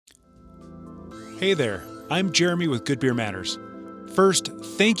Hey there, I'm Jeremy with Good Beer Matters. First,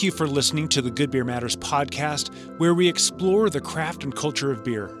 thank you for listening to the Good Beer Matters podcast, where we explore the craft and culture of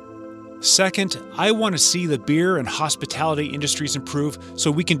beer. Second, I want to see the beer and hospitality industries improve so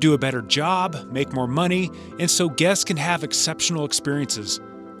we can do a better job, make more money, and so guests can have exceptional experiences.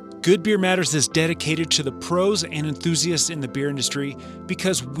 Good Beer Matters is dedicated to the pros and enthusiasts in the beer industry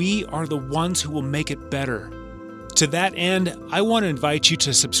because we are the ones who will make it better. To that end, I want to invite you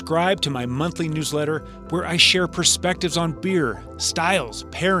to subscribe to my monthly newsletter where I share perspectives on beer, styles,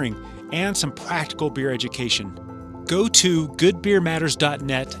 pairing, and some practical beer education. Go to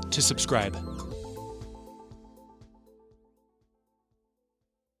goodbeermatters.net to subscribe.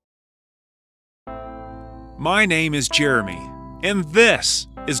 My name is Jeremy, and this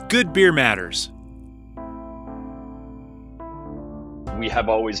is Good Beer Matters. We have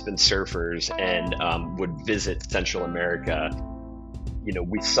always been surfers and would visit Central America. You know,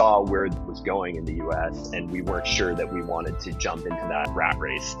 we saw where it was going in the US and we weren't sure that we wanted to jump into that rat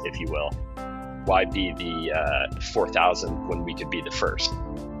race, if you will. Why be the 4,000th when we could be the first?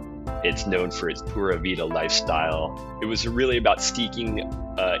 It's known for its Pura Vida lifestyle. It was really about seeking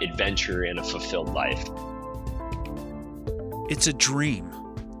adventure and a fulfilled life. It's a dream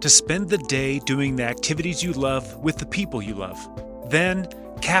to spend the day doing the activities you love with the people you love. Then,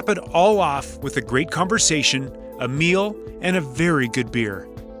 cap it all off with a great conversation, a meal, and a very good beer.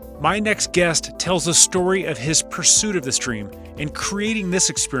 My next guest tells a story of his pursuit of this dream and creating this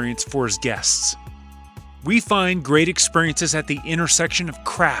experience for his guests. We find great experiences at the intersection of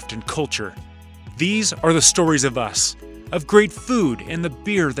craft and culture. These are the stories of us, of great food and the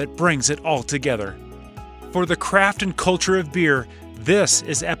beer that brings it all together. For the craft and culture of beer, this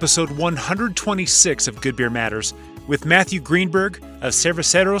is episode 126 of Good Beer Matters, with Matthew Greenberg of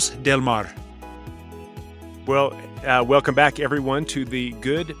Cerveceros del Mar. Well, welcome back, everyone, to the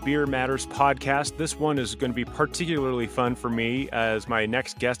Good Beer Matters podcast. This one is going to be particularly fun for me, as my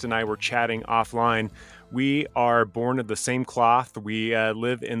next guest and I were chatting offline. We are born of the same cloth. We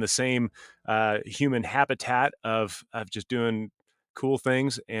live in the same human habitat of just doing cool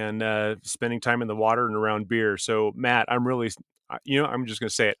things and spending time in the water and around beer. So, Matt, I'm just going to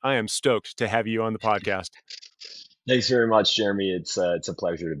say it. I am stoked to have you on the podcast. Thanks very much, Jeremy. It's a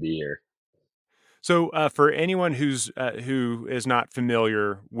pleasure to be here. So, for anyone who is not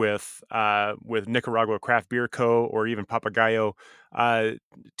familiar with Nicaragua Craft Beer Co. or even Papagayo,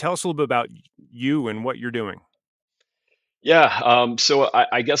 tell us a little bit about you and what you're doing. Yeah. So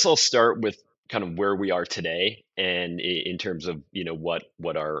I guess I'll start with kind of where we are today, and in terms of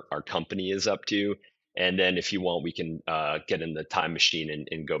what our company is up to, and then if you want, we can get in the time machine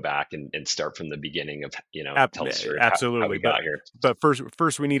and go back and start from the beginning of tell the story of how Absolutely, we got here. But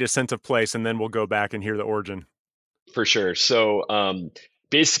first we need a sense of place, and then we'll go back and hear the origin. For sure. So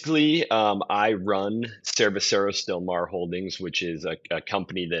basically, I run Cerveceros del Mar Holdings, which is a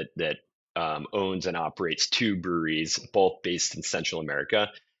company that owns and operates two breweries, both based in Central America.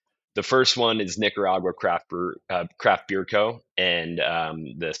 The first one is Nicaragua Craft Beer Co. and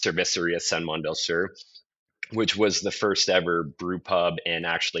the Cervecería San Juan del Sur, which was the first ever brew pub and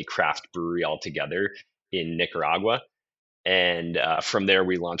actually craft brewery altogether in Nicaragua. And from there,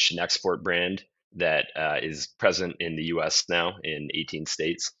 we launched an export brand that is present in the US now in 18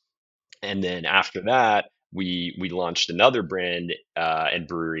 states. And then after that, we launched another brand and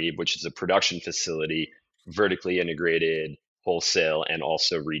brewery, which is a production facility, vertically integrated, wholesale, and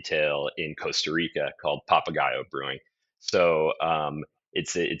also retail in Costa Rica, called Papagayo Brewing. So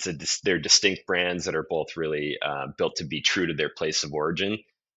they're distinct brands that are both really built to be true to their place of origin,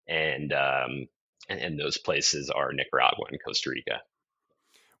 and those places are Nicaragua and Costa Rica.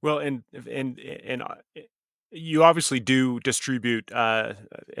 Well, and you obviously do distribute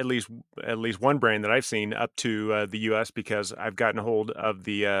at least one brand that I've seen up to the U.S. because I've gotten a hold of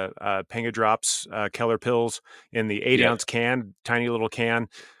the Panga Drops Keller Pills in the 8-ounce can, tiny little can.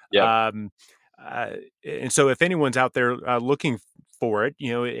 Yep. And so if anyone's out there looking for it,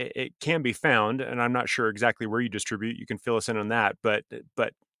 it can be found, and I'm not sure exactly where you distribute. You can fill us in on that, but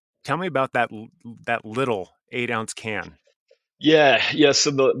tell me about that little 8-ounce can. Yeah. So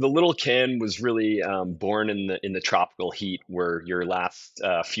the little can was really born in the tropical heat, where your last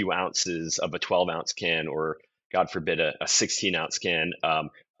few ounces of a 12-ounce can, or God forbid a 16-ounce can,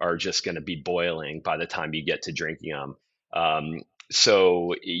 are just going to be boiling by the time you get to drinking them.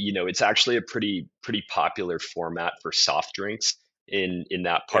 So it's actually a pretty popular format for soft drinks in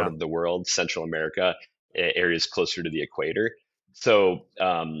that part of the world, Central America, areas closer to the equator. So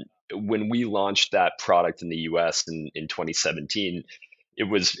when we launched that product in the US in 2017,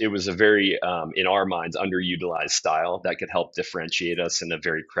 it was a very in our minds underutilized style that could help differentiate us in a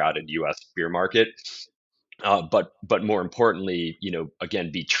very crowded U.S. beer market. But more importantly,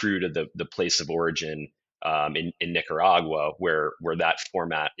 again, be true to the place of origin in Nicaragua, where that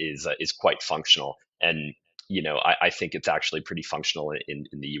format is quite functional, and I think it's actually pretty functional in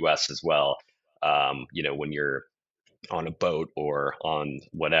the U.S. as well. When you're on a boat or on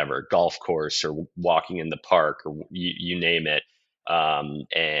whatever golf course or walking in the park or you name it,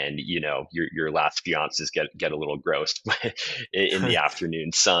 and your last fiances get a little gross in the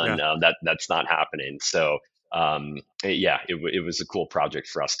afternoon sun. Yeah. That's not happening. So yeah, it was a cool project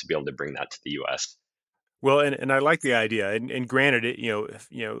for us to be able to bring that to the US. Well, and I like the idea, and granted,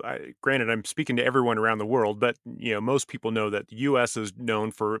 granted, I'm speaking to everyone around the world, but most people know that the U.S. is known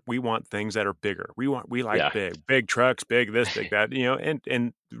for we want things that are bigger. We like Yeah, big trucks, big this, big that,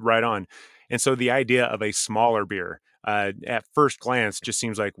 and right on. And so the idea of a smaller beer, at first glance, just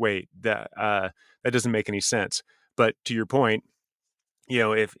seems like wait that doesn't make any sense. But to your point,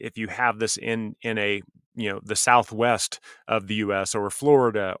 if you have this in a the southwest of the US or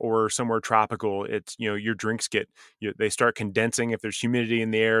Florida or somewhere tropical, it's your drinks they start condensing if there's humidity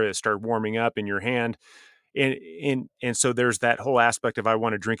in the air, they start warming up in your hand, and so there's that whole aspect of I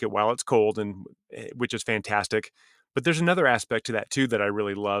want to drink it while it's cold, and which is fantastic. But there's another aspect to that too that I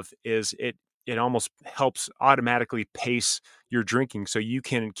really love is it almost helps automatically pace your drinking so you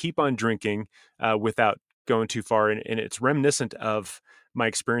can keep on drinking without going too far, and it's reminiscent of my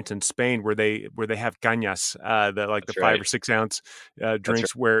experience in Spain where they have cañas, the that's five right. or 6 ounce That's right.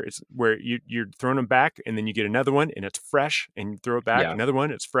 drinks where it's where you're throwing them back and then you get another one and it's fresh and you throw it back Yeah. another one,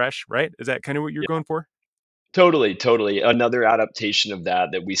 it's fresh, right? Is that kind of what you're going for? Totally, totally. Another adaptation of that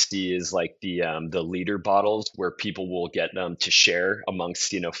we see is like the liter bottles where people will get them to share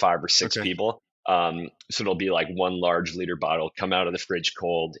amongst, five or six Okay. people. So it'll be like one large liter bottle come out of the fridge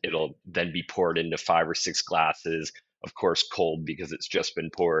cold. It'll then be poured into five or six glasses, of course, cold because it's just been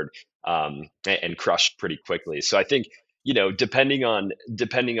poured, and crushed pretty quickly. So I think, depending on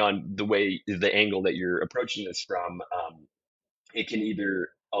the way the angle that you're approaching this from, it can either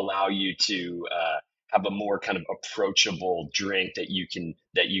allow you to have a more kind of approachable drink that you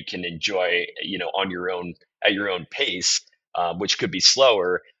can enjoy, on your own at your own pace, which could be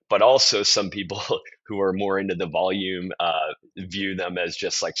slower. But also, some people who are more into the volume view them as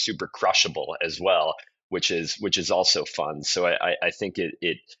just like super crushable as well, which is also fun. So I think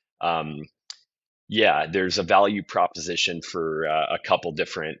um, yeah, there's a value proposition for a couple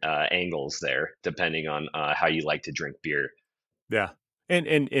different angles there, depending on how you like to drink beer. Yeah.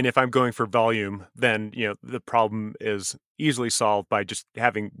 And if I'm going for volume, then, the problem is easily solved by just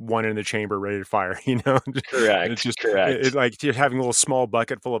having one in the chamber ready to fire, It's Correct, just correct. like you're having a little small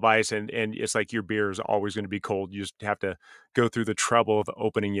bucket full of ice and it's like your beer is always going to be cold. You just have to go through the trouble of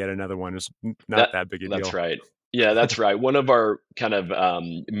opening yet another one is not That that big a that's deal. right. Yeah, that's right. One of our kind of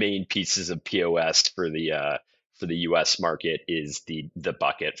main pieces of POS for the US market is the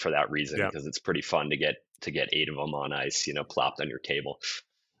bucket for that reason, Yeah. because it's pretty fun to get eight of them on ice, plopped on your table.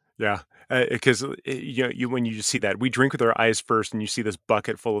 Yeah. Because you when you just see that we drink with our eyes first and you see this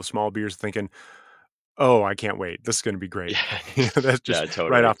bucket full of small beers thinking, "Oh, I can't wait. This is going to be great." Yeah, That's just yeah, right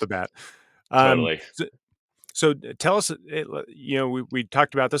totally, off the bat. Um, totally. So tell us, we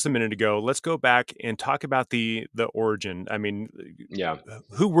talked about this a minute ago. Let's go back and talk about the origin. I mean, Yeah,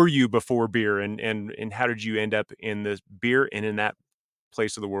 who were you before beer, and how did you end up in this beer and in that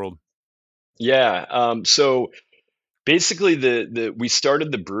place of the world? yeah. So basically, the we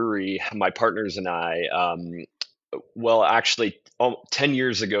started the brewery, my partners and I. Well, actually, 10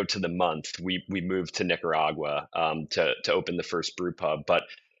 years ago to the month, we moved to Nicaragua, to open the first brew pub. But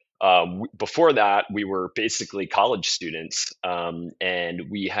before that, we were basically college students, and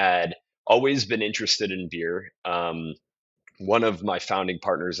we had always been interested in beer. One of my founding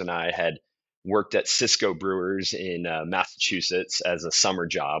partners and I had worked at Cisco Brewers in Massachusetts as a summer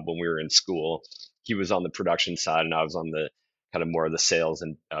job when we were in school. He was on the production side, and I was on the kind of more of the sales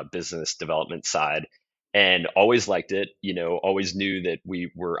and business development side. And always liked it, always knew that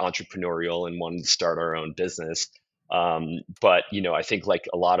we were entrepreneurial and wanted to start our own business. But, I think like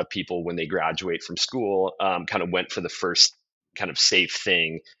a lot of people when they graduate from school, kind of went for the first kind of safe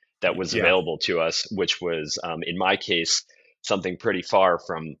thing that was Yeah, available to us, which was, in my case, something pretty far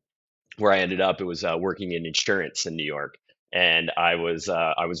from where I ended up. It was working in insurance in New York, and I was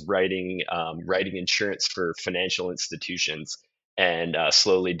writing insurance for financial institutions, and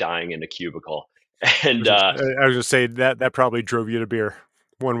slowly dying in a cubicle. And I was just say that probably drove you to beer,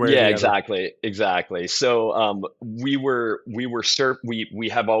 one way or yeah, the other. exactly, exactly. So we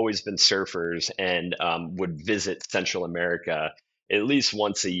have always been surfers, and would visit Central America at least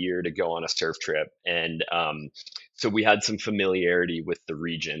once a year to go on a surf trip. And so we had some familiarity with the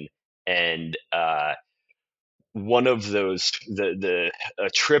region. And one of those, the a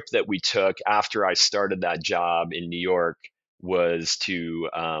trip that we took after I started that job in New York was to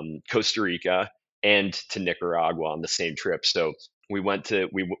Costa Rica and to Nicaragua on the same trip. So we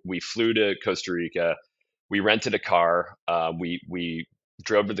flew to Costa Rica, we rented a car, we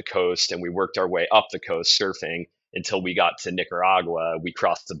drove to the coast, and we worked our way up the coast surfing until we got to Nicaragua. We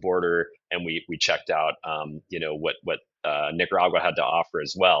crossed the border and we checked out, what Nicaragua had to offer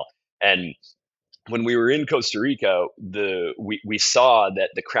as well. And when we were in Costa Rica, we saw that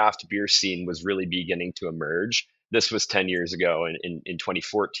the craft beer scene was really beginning to emerge. This was 10 years ago in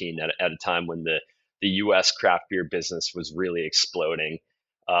 2014, at a time when the US craft beer business was really exploding.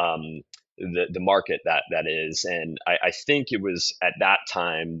 Um, the market that is. And I think it was at that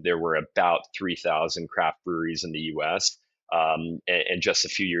time there were about 3,000 craft breweries in the US. And just a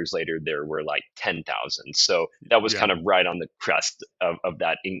few years later, there were like 10,000. So that was Yeah. kind of right on the crest of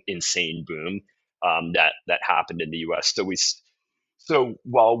that insane boom that happened in the U.S. So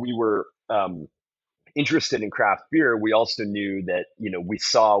while we were interested in craft beer, we also knew that we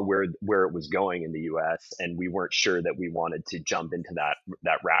saw where it was going in the U.S. and we weren't sure that we wanted to jump into that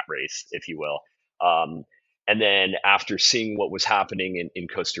rat race, if you will. Um, and then after seeing what was happening in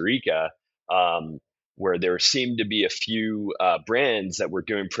Costa Rica, um, where there seemed to be a few brands that were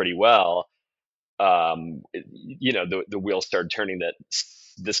doing pretty well, the wheels started turning that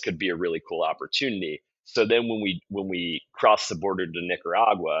this could be a really cool opportunity. So then when we crossed the border to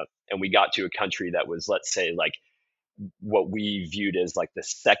Nicaragua and we got to a country that was, let's say, like what we viewed as like the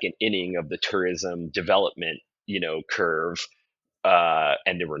second inning of the tourism development, curve,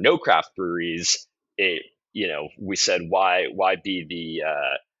 and there were no craft breweries, we said, why be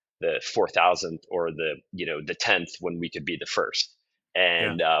the 4,000th or the 10th when we could be the first?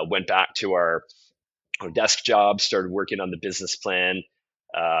 Yeah. And went back to our desk job, started working on the business plan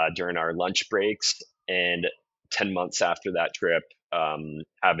during our lunch breaks. And 10 months after that trip,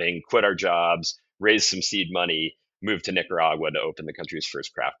 having quit our jobs, raised some seed money, moved to Nicaragua to open the country's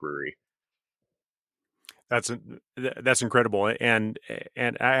first craft brewery. That's incredible, and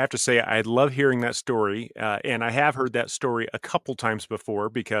I have to say I love hearing that story, and I have heard that story a couple times before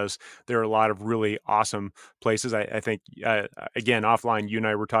because there are a lot of really awesome places. I think again offline, you and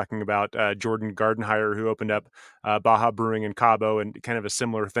I were talking about Jordan Gardenhire, who opened up Baja Brewing in Cabo, and kind of a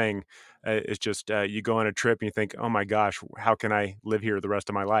similar thing. It's just you go on a trip and you think, oh my gosh, how can I live here the rest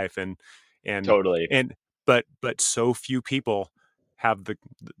of my life? And Totally. and but so few people have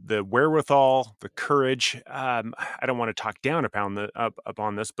the wherewithal, the courage. I don't want to talk down upon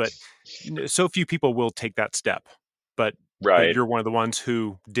this, but so few people will take that step. But Right. you're one of the ones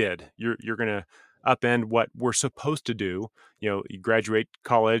who did. You're gonna upend what we're supposed to do. You graduate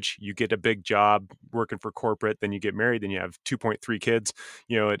college, you get a big job working for corporate, then you get married, then you have 2.3 kids.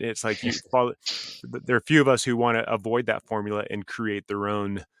 It's like you follow. There are a few of us who want to avoid that formula and create their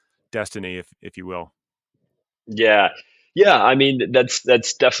own destiny, if you will. Yeah. Yeah, I mean that's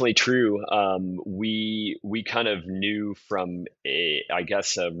definitely true. We kind of knew from I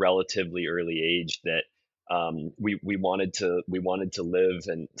guess a relatively early age that we wanted to live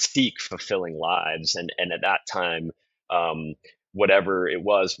and seek fulfilling lives, and at that time, um, whatever it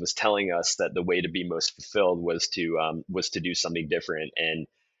was telling us that the way to be most fulfilled was to do something different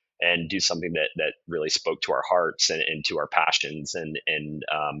and do something that really spoke to our hearts and to our passions, and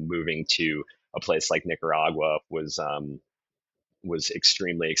moving to a place like Nicaragua was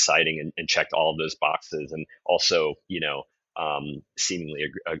extremely exciting, and checked all of those boxes, and also seemingly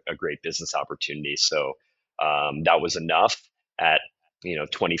a great business opportunity. So that was enough at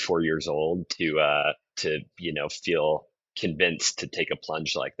 24 years old to feel convinced to take a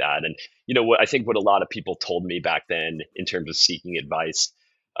plunge like that. And what I think, what a lot of people told me back then in terms of seeking advice,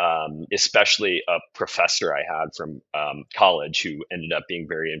 especially a professor I had from college who ended up being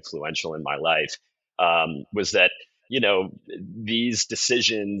very influential in my life, was that these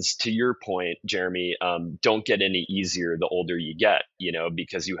decisions, to your point, Jeremy, don't get any easier the older you get,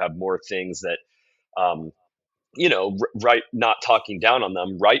 because you have more things that, um, right, not talking down on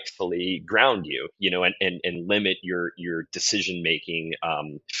them, rightfully ground you, and limit your decision making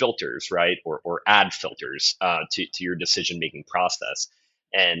filters, right, or add filters to your decision making process.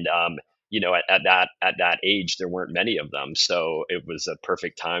 And at that age, there weren't many of them, so it was a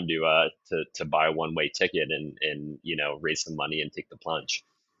perfect time to buy a one way ticket and raise some money and take the plunge.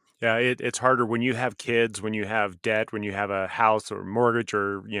 Yeah, it's harder when you have kids, when you have debt, when you have a house or mortgage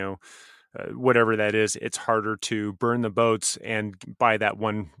or whatever that is. It's harder to burn the boats and buy that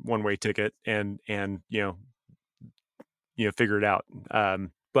one way ticket and figure it out.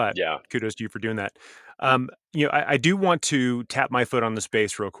 But Yeah. kudos to you for doing that. I do want to tap my foot on the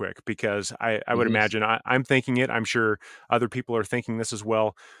space real quick because I would hmm imagine I'm thinking it. I'm sure other people are thinking this as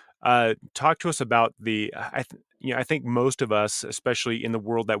well. Talk to us about I think most of us, especially in the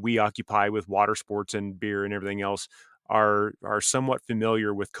world that we occupy with water sports and beer and everything else, are somewhat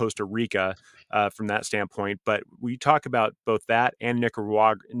familiar with Costa Rica from that standpoint. But we talk about both that and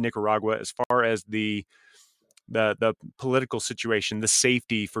Nicaragua as far as the political situation, the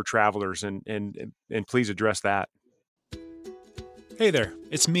safety for travelers, and please address that. Hey there,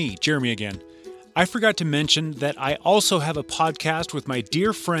 it's me, Jeremy again. I forgot to mention that I also have a podcast with my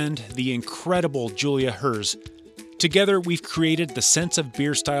dear friend, the incredible Julia Hers. Together, we've created the Sense of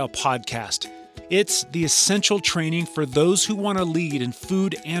Beer Style podcast. It's the essential training for those who want to lead in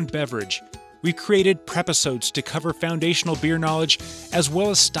food and beverage. We've created prepisodes to cover foundational beer knowledge, as well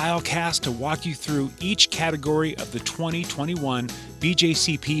as Stylecast to walk you through each category of the 2021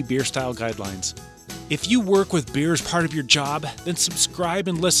 BJCP Beer Style Guidelines. If you work with beer as part of your job, then subscribe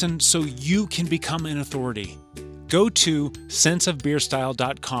and listen so you can become an authority. Go to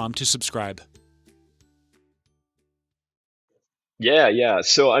senseofbeerstyle.com to subscribe. Yeah, yeah.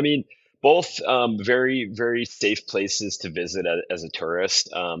 So, I mean, both very, very safe places to visit as a tourist.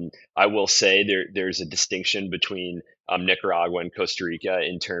 I will say there's a distinction between Nicaragua and Costa Rica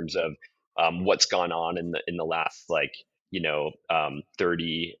in terms of what's gone on in the last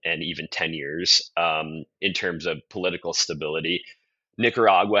 30 and even 10 years in terms of political stability.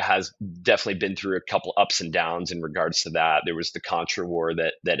 Nicaragua has definitely been through a couple ups and downs in regards to that. There was the Contra War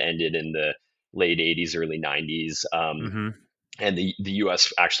that ended in the late 80s, early 90s. Mm-hmm. And the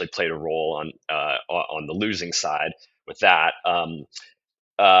U.S. actually played a role on the losing side with that,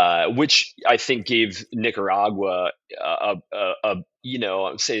 which I think gave Nicaragua I'd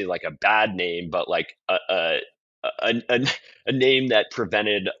say like a bad name, but like a name that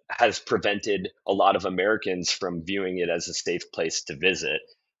has prevented a lot of Americans from viewing it as a safe place to visit.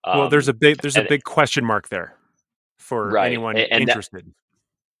 Well, Um, there's a and big question mark there for right, anyone and that interested.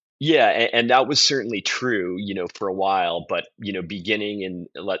 Yeah, and that was certainly true, for a while. But beginning in,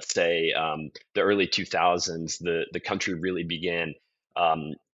 let's say, the early 2000s, the country really began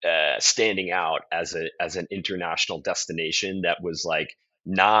um, standing out as an international destination that was like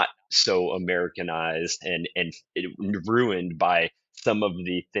not so Americanized and ruined by some of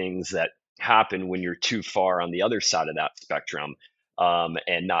the things that happen when you're too far on the other side of that spectrum.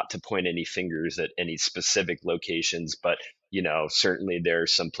 And not to point any fingers at any specific locations, but certainly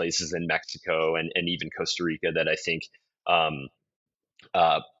there's some places in Mexico and even Costa Rica that I think um,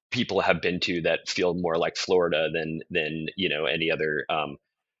 uh, people have been to that feel more like Florida than any other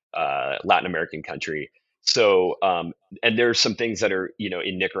Latin American country. So, and there's some things that are,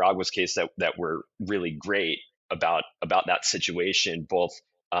 in Nicaragua's case that were really great about that situation, both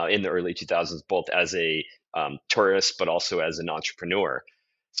in the early 2000s, both as a tourist, but also as an entrepreneur.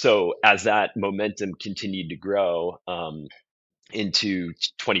 So as that momentum continued to grow, into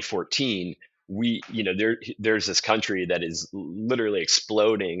 2014, there's this country that is literally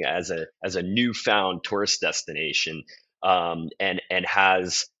exploding as a newfound tourist destination, and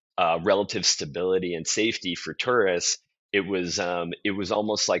has relative stability and safety for tourists. It was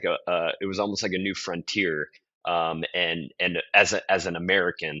almost like a new frontier, and as an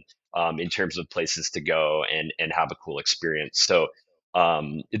American, in terms of places to go and have a cool experience. So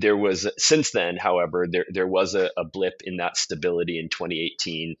there was since then, however, there was a blip in that stability in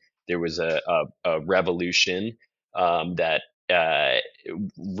 2018. There was a revolution that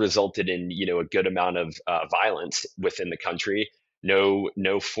resulted in a good amount of violence within the country. No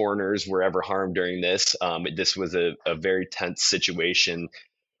foreigners were ever harmed during this. This was a very tense situation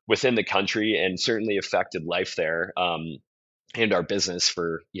within the country and certainly affected life there. And our business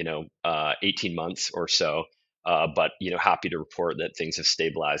for 18 months or so. But happy to report that things have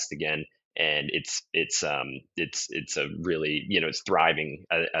stabilized again, and it's a really it's thriving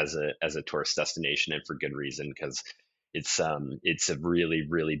as a tourist destination, and for good reason, because it's a really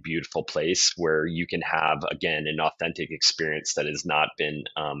really beautiful place where you can have again an authentic experience that has not been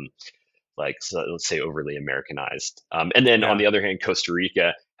so let's say overly Americanized. And then on Yeah. the other hand, Costa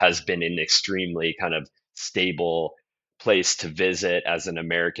Rica has been an extremely kind of stable place to visit as an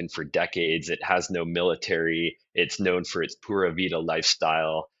American for decades. It has no military. It's known for its Pura Vida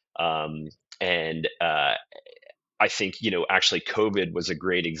lifestyle. And I think, actually COVID was a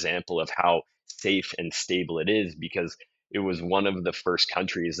great example of how safe and stable it is, because it was one of the first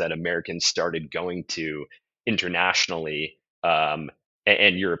countries that Americans started going to internationally, and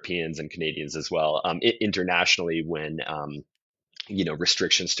Europeans and Canadians as well, internationally when,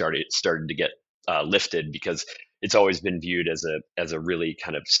 restrictions started to get lifted, because it's always been viewed as a really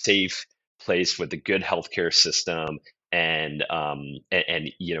kind of safe place with a good healthcare system, and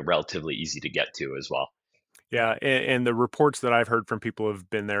relatively easy to get to as well. Yeah, and the reports that I've heard from people who've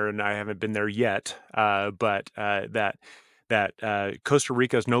been there, and I haven't been there yet, but that Costa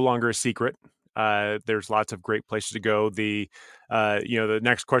Rica is no longer a secret. There's lots of great places to go. The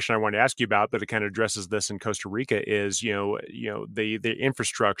next question I want to ask you about, but it kind of addresses this in Costa Rica, is the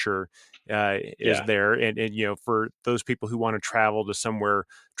infrastructure is Yeah. there, and for those people who want to travel to somewhere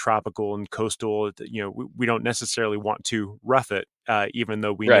tropical and coastal, we don't necessarily want to rough it, even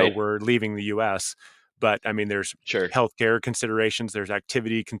though we know Right. we're leaving the U.S. But I mean, there's Sure. healthcare considerations, there's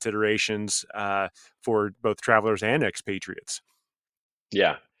activity considerations for both travelers and expatriates.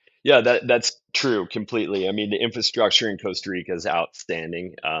 Yeah. Yeah, that's true completely. I mean, the infrastructure in Costa Rica is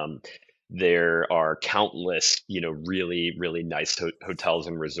outstanding. There are countless, really, really nice hotels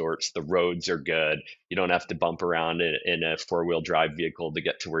and resorts. The roads are good. You don't have to bump around in a four-wheel drive vehicle to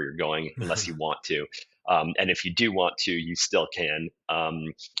get to where you're going unless you want to. And if you do want to, you still can.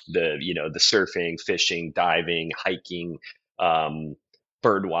 The surfing, fishing, diving, hiking, um,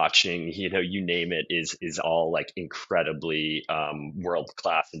 bird watching, you name it, is all like incredibly world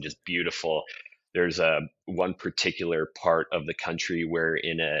class and just beautiful. There's a one particular part of the country where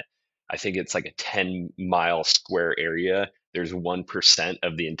I think it's like a 10-mile square area, there's 1%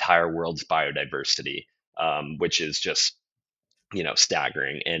 of the entire world's biodiversity, which is just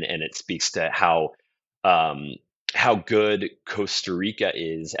staggering, and it speaks to um, how good Costa Rica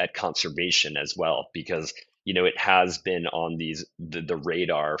is at conservation as well, because it has been on the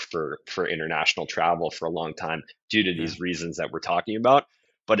radar for international travel for a long time due to Yeah. these reasons that we're talking about,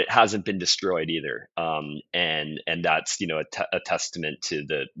 but it hasn't been destroyed either, and that's a testament to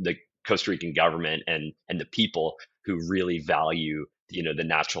the Costa Rican government and the people who really value the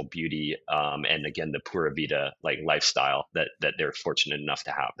natural beauty, and again the Pura Vida like lifestyle that they're fortunate enough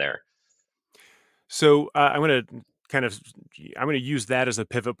to have there. So I'm going to use that as a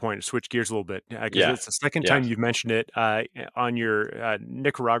pivot point to switch gears a little bit because Yeah, it's the second yeah, time you've mentioned it on your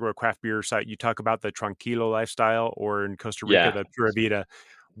Nicaragua craft beer site. You talk about the tranquilo lifestyle, or in Costa Rica, yeah, the Pura Vida.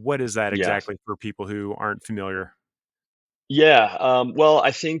 What is that yeah. exactly for people who aren't familiar? Yeah, well,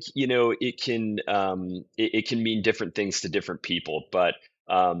 I think it can mean different things to different people, but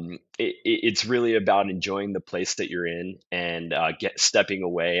it's really about enjoying the place that you're in, and get stepping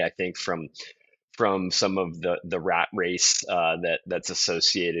away, I think, from some of the rat race that's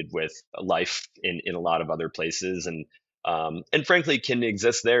associated with life in a lot of other places, and frankly can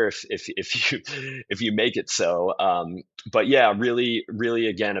exist there if you if you make it so. But yeah, really, really,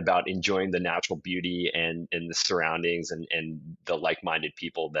 again, about enjoying the natural beauty and the surroundings, and the like-minded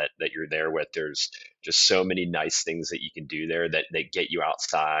people that you're there with. There's just so many nice things that you can do there that get you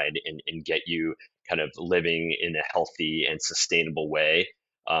outside, and get you kind of living in a healthy and sustainable way,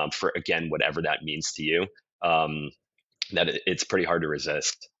 for again whatever that means to you. Um, it's pretty hard to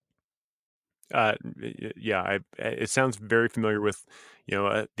resist. Yeah, it sounds very familiar with,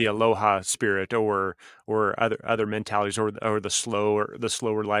 the aloha spirit, or other mentalities, or the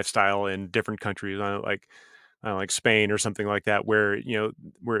slower lifestyle in different countries, like Spain or something like that, where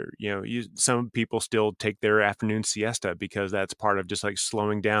some people still take their afternoon siesta because that's part of just like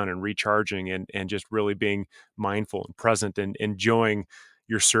slowing down and recharging, and just really being mindful and present and enjoying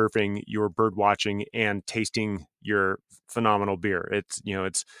your surfing, your bird watching, and tasting your phenomenal beer. It's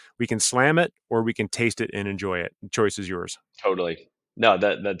we can slam it or we can taste it and enjoy it. The choice is yours. Totally. No,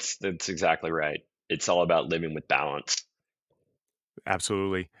 that's exactly right. It's all about living with balance.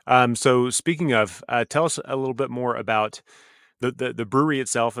 Absolutely. So speaking of, tell us a little bit more about the brewery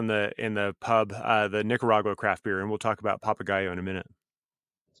itself, and the pub, the Nicaragua craft beer, and we'll talk about Papagayo in a minute.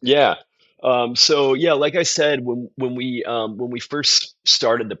 Yeah. So yeah, like I said, when we first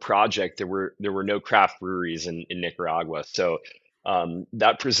started the project, there were no craft breweries in Nicaragua. So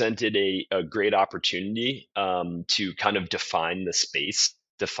that presented a great opportunity, to kind of define the space,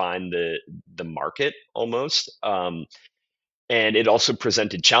 define the market almost. And it also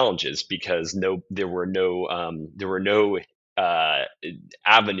presented challenges, because there were no uh,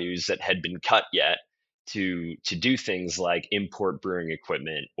 avenues that had been cut yet to do things like import brewing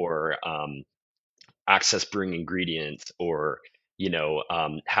equipment, or access brewing ingredients, or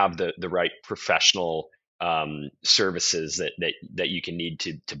have the right professional services that you can need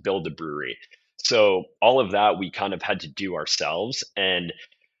to build a brewery. So all of that we kind of had to do ourselves, and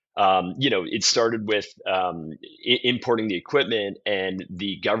it started with importing the equipment, and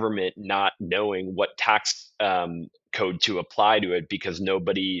the government not knowing what tax code to apply to it because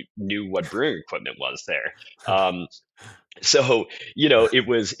nobody knew what brewing equipment was there. Um, so, it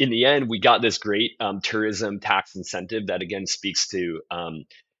was in the end, we got this great tourism tax incentive that again speaks to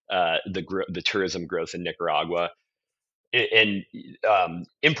the tourism growth in Nicaragua. And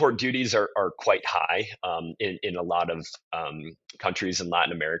import duties are quite high in a lot of countries in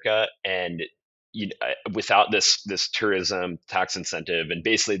Latin America, and without this tourism tax incentive, and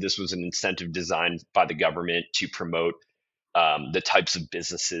basically this was an incentive designed by the government to promote the types of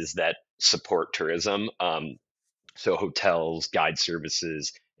businesses that support tourism. So hotels, guide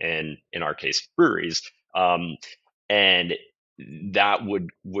services, and in our case, breweries. And that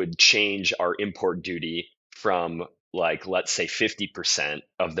would change our import duty from, like, let's say 50%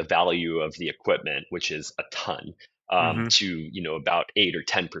 of the value of the equipment, which is a ton, Hmm. to about 8 or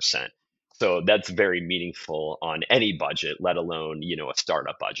 10%. So that's very meaningful on any budget, let alone a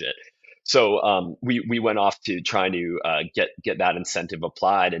startup budget. So we went off to trying to get that incentive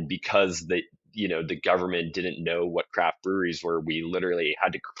applied, and because the government didn't know what craft breweries were, we literally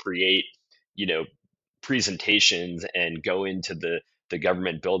had to create you know presentations and go into the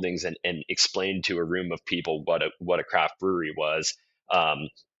government buildings and explain to a room of people what a craft brewery was. Um,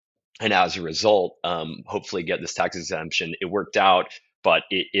 and as a result, hopefully get this tax exemption. It worked out, but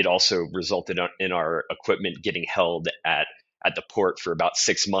it also resulted in our equipment getting held at the port for about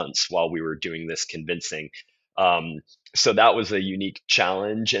 6 months while we were doing this convincing. Um, so that was a unique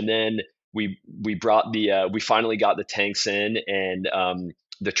challenge. And then we finally got the tanks in, and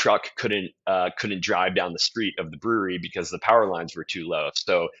the truck couldn't drive down the street of the brewery because the power lines were too low.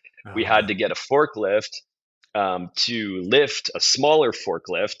 So we Oh had no. to get a forklift to lift a smaller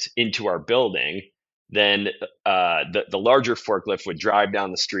forklift into our building. Then the larger forklift would drive down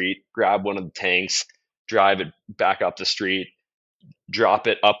the street, grab one of the tanks, drive it back up the street, drop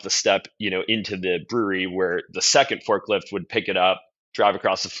it up the step, into the brewery, where the second forklift would pick it up, drive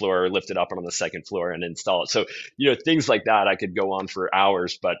across the floor, lift it up on the second floor, and install it. So, things like that. I could go on for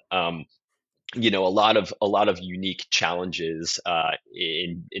hours, but a lot of unique challenges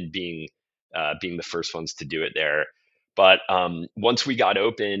in being the first ones to do it there. But once we got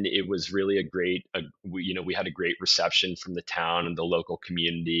open, it was really we had a great reception from the town and the local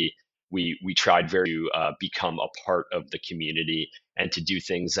community. We tried very to become a part of the community and to do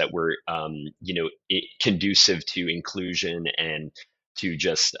things that were conducive to inclusion and to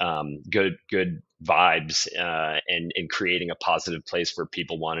just good vibes, and creating a positive place where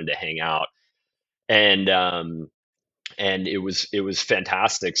people wanted to hang out. And it was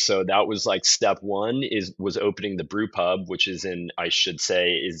fantastic. So that was like step one, was opening the brew pub, which is in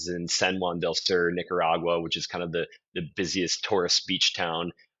San Juan del Sur, Nicaragua, which is kind of the busiest tourist beach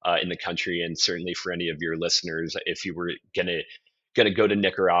town in the country. And certainly for any of your listeners, if you were gonna go to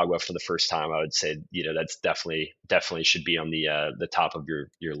Nicaragua for the first time, I would say that's definitely should be on the top of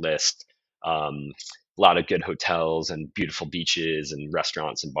your list. A lot of good hotels and beautiful beaches and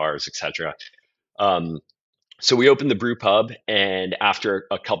restaurants and bars, etc. Um, so we opened the brew pub, and after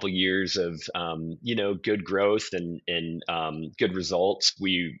a couple years of good growth and good results,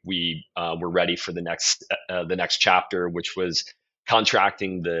 we were ready for the next chapter, which was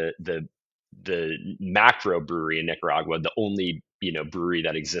contracting the macro brewery in Nicaragua, the only brewery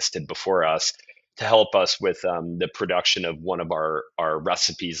that existed before us, to help us with the production of one of our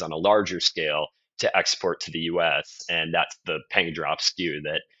recipes on a larger scale to export to the U.S. And that's the Pang Drop stew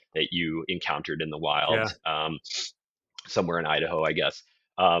that you encountered in the wild, Yeah. somewhere in Idaho, I guess.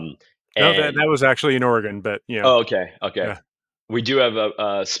 Um, No, that and was actually in Oregon, but oh, okay, okay. yeah. We do have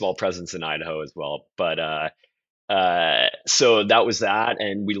a small presence in Idaho as well, but so that was that,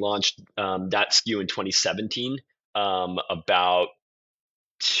 and we launched that SKU in 2017, about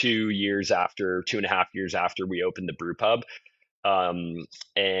 2.5 years after we opened the brew pub,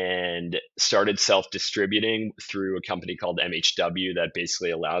 and started self-distributing through a company called MHW that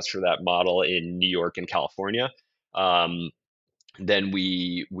basically allows for that model in New York and California. Um, then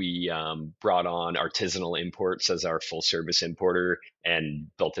we brought on Artisanal Imports as our full service importer and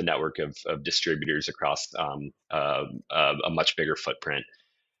built a network of distributors across a much bigger footprint.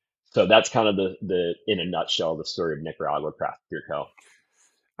 So that's kind of the in a nutshell the story of Nicaragua Craft Beer Co.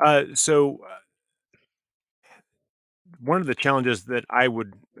 So one of the challenges that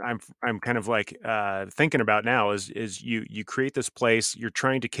I'm kind of like thinking about now is you create this place, you're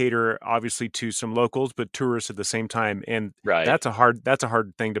trying to cater obviously to some locals but tourists at the same time, and Right. that's a hard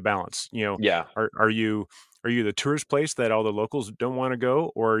thing to balance. Yeah. Are you the tourist place that all the locals don't want to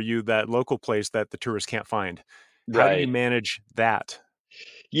go, or are you that local place that the tourists can't find? How do you Right. manage that?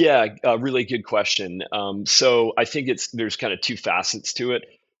 Yeah, a really good question. So I think there's kind of two facets to it.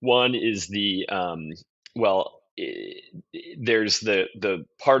 One is well, there's the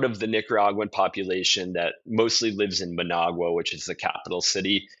part of the Nicaraguan population that mostly lives in Managua, which is the capital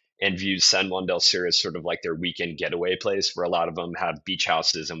city, and views San Juan del Sur as sort of like their weekend getaway place, where a lot of them have beach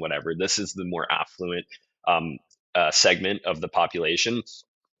houses and whatever. This is the more affluent um, segment of the population.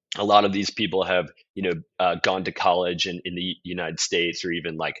 A lot of these people have gone to college in the United States, or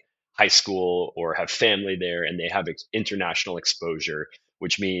even like high school, or have family there, and they have international exposure,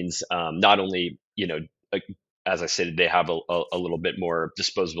 which means not only like, as I said, they have a little bit more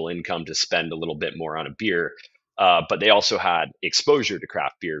disposable income to spend a little bit more on a beer, but they also had exposure to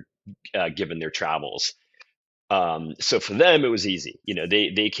craft beer given their travels. So for them, it was easy.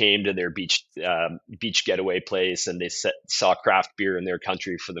 They came to their beach getaway place, and they saw craft beer in their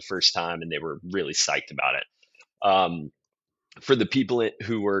country for the first time, and they were really psyched about it. For the people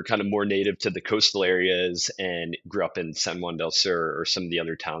who were kind of more native to the coastal areas and grew up in San Juan del Sur or some of the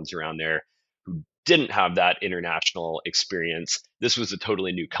other towns around there, who didn't have that international experience, this was a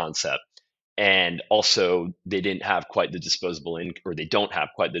totally new concept. And also, they didn't have quite the disposable income, or they don't have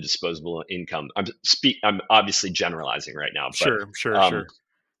quite the disposable income. I'm obviously generalizing right now, but Sure, sure, um, sure.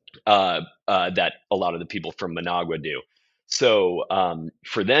 that a lot of the people from Managua do. So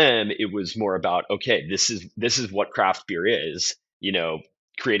for them, it was more about, okay, this is what craft beer is.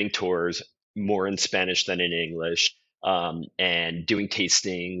 Creating tours more in Spanish than in English, and doing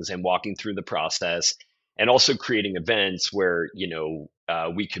tastings and walking through the process, and also creating events where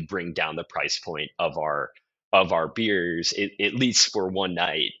we could bring down the price point of our beers, at least for one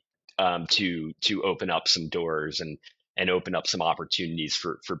night, to open up some doors and open up some opportunities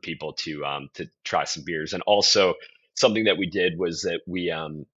for people to try some beers. And also, something that we did was that we a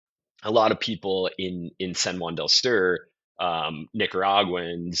lot of people in San Juan del Sur,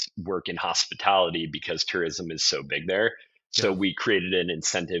 Nicaraguans, work in hospitality because tourism is so big there. So Yeah. we created an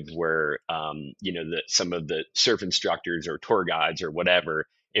incentive where some of the surf instructors or tour guides or whatever,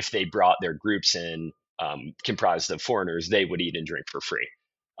 if they brought their groups in, comprised of foreigners, they would eat and drink for free.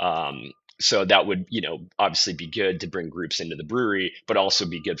 Um, so that would obviously be good to bring groups into the brewery, but also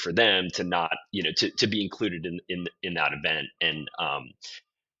be good for them to not to be included in that event, and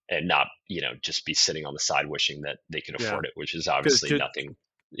not just be sitting on the side wishing that they could Yeah. afford it, which is Because obviously nothing,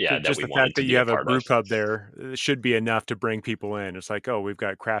 that just we the fact wanted that to be you a have a part of. brew pub there should be enough to bring people in. It's like, oh, we've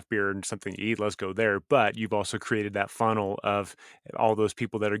got craft beer and something to eat. Let's go there. But you've also created that funnel of all those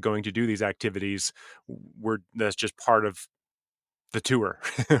people that are going to do these activities. That's just part of the tour.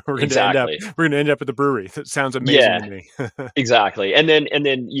 Exactly. We're going to end up at the brewery. That sounds amazing to Yeah. me. Exactly. And then,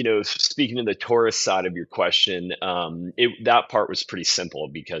 speaking of the tourist side of your question, that part was pretty simple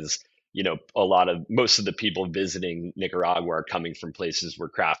because, most of the people visiting Nicaragua are coming from places where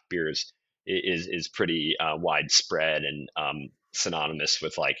craft beers is pretty widespread, and synonymous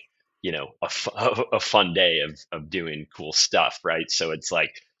with, like, a fun day of doing cool stuff, right? So it's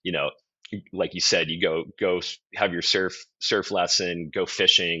like you said, you go have your surf lesson, go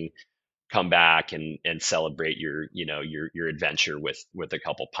fishing, come back and celebrate your adventure with a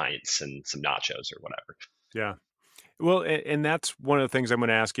couple pints and some nachos or whatever. Yeah. Well, and that's one of the things I'm going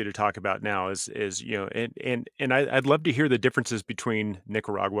to ask you to talk about now is I'd love to hear the differences between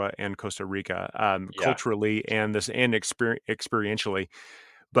Nicaragua and Costa Rica, Yeah. culturally and experientially.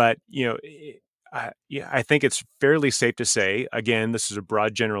 But yeah, I think it's fairly safe to say, again, this is a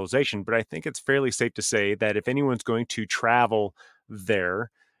broad generalization, but I think it's fairly safe to say that if anyone's going to travel there,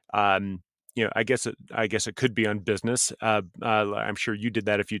 um, I guess it could be on business. I'm sure you did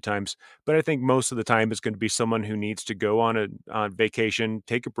that a few times, but I think most of the time it's going to be someone who needs to go on vacation,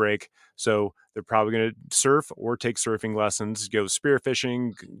 take a break. So they're probably going to surf or take surfing lessons, go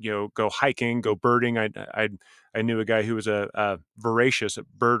spearfishing, go hiking, go birding. I knew a guy who was a voracious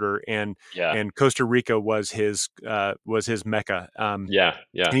birder, Yeah. and Costa Rica was his mecca. Yeah.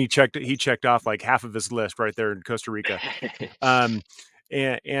 Yeah. And he checked off like half of his list right there in Costa Rica. Um,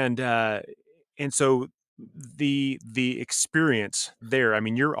 and and uh, and so the experience there. I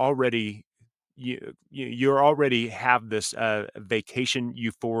mean, you already have this vacation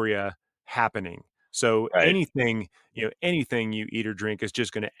euphoria happening. So Right. anything you eat or drink is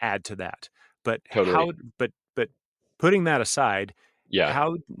just going to add to that. But Totally. but putting that aside, Yeah.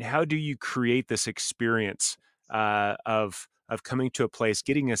 how do you create this experience of coming to a place,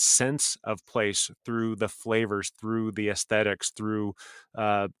 getting a sense of place through the flavors, through the aesthetics, through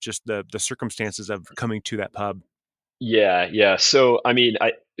just the circumstances of coming to that pub? Yeah. Yeah. So, I mean,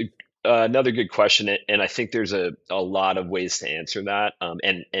 another good question, and I think there's a lot of ways to answer that.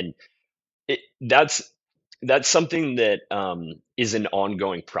 And it, that's something that is an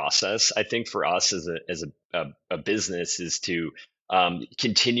ongoing process. I think for us as a business is to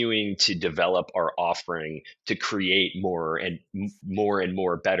continuing to develop our offering to create more and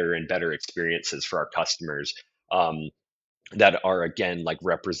more better and better experiences for our customers. That are again like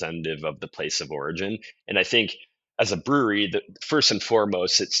representative of the place of origin. And I think as a brewery, the first and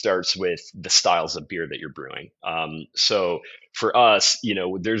foremost, it starts with the styles of beer that you're brewing. So for us,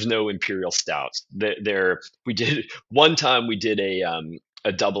 there's no imperial stouts. We did one time we did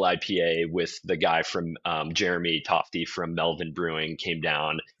a double IPA with the guy from Jeremy Tofty from Melvin Brewing came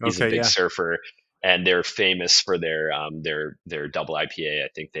down. He's a Okay, big yeah. surfer, and they're famous for their double IPA. I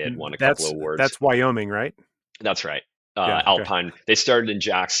think they had And won a couple of awards. that's Wyoming, right? That's right. Yeah, okay. Alpine. They started in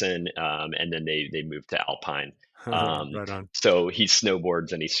Jackson, and then they moved to Alpine. Right on. So he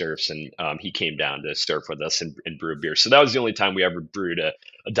snowboards and he surfs, and he came down to surf with us and brew beer. So that was the only time we ever brewed a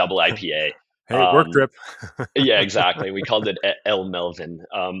double IPA. Hey, work trip. Yeah, exactly. We called it El Melvin.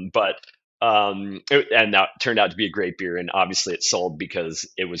 And that turned out to be a great beer. And obviously it sold because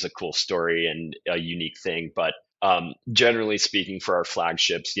it was a cool story and a unique thing. But generally speaking, for our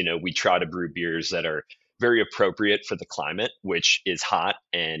flagships, we try to brew beers that are very appropriate for the climate, which is hot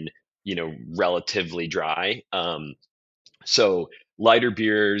and, relatively dry. So lighter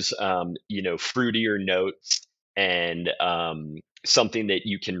beers, fruitier notes, and something that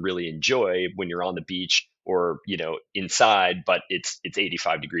you can really enjoy when you're on the beach or inside, but it's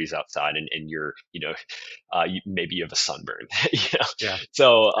 85 degrees outside, and you're maybe you have a sunburn. Yeah.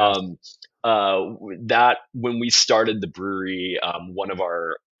 So Yeah. that when we started the brewery, one of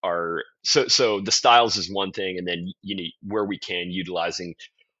our so the styles is one thing, and then where we can utilizing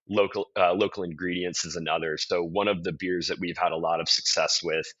local ingredients is another. So one of the beers that we've had a lot of success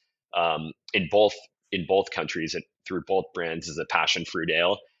with in both countries and through both brands is a passion fruit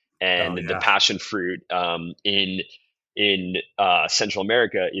ale, Oh and the yeah. passion fruit in Central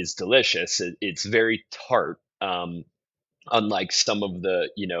America is delicious. It's very tart. Unlike some of the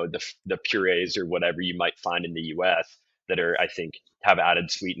purees or whatever you might find in the US that are, I think, have added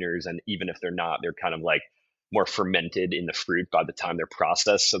sweeteners, and even if they're not, they're kind of like more fermented in the fruit by the time they're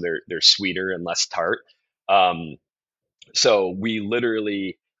processed, so they're sweeter and less tart. Um, so we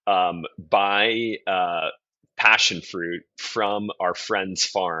literally buy passion fruit from our friend's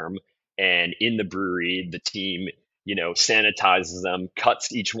farm, and in the brewery, the team, sanitizes them,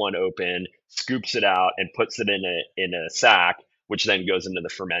 cuts each one open, scoops it out, and puts it in a sack, which then goes into the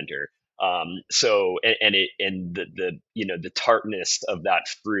fermenter. So and the tartness of that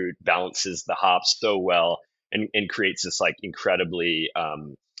fruit balances the hops so well, and creates this like incredibly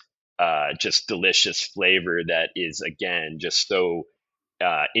just delicious flavor that is again just so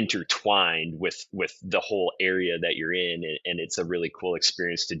intertwined with the whole area that you're in, and it's a really cool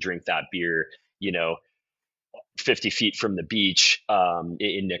experience to drink that beer, you know 50 feet from the beach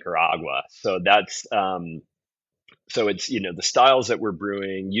in Nicaragua. So that's so it's the styles that we're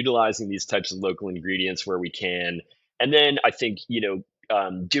brewing, utilizing these types of local ingredients where we can, and then I think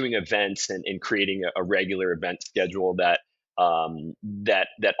doing events and creating a regular event schedule that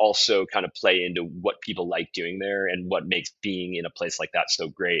also kind of play into what people like doing there and what makes being in a place like that so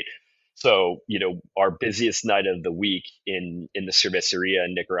great. So our busiest night of the week in the cerveceria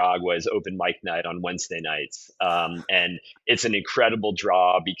in Nicaragua is open mic night on Wednesday nights, and it's an incredible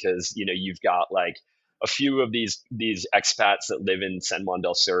draw because you've got like a few of these expats that live in San Juan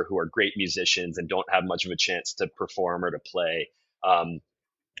del Sur who are great musicians and don't have much of a chance to perform or to play. And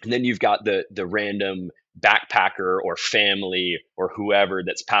then you've got the random backpacker or family or whoever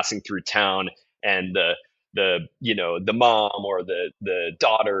that's passing through town, and the mom or the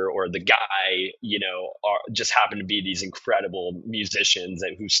daughter or the guy are just happen to be these incredible musicians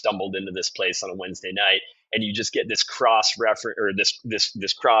and who stumbled into this place on a Wednesday night, and you just get this cross reference or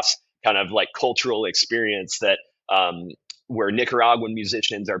this cross kind of like cultural experience that where Nicaraguan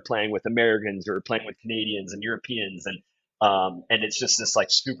musicians are playing with Americans or playing with Canadians and Europeans, and it's just this like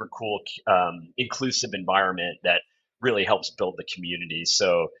super cool inclusive environment that really helps build the community.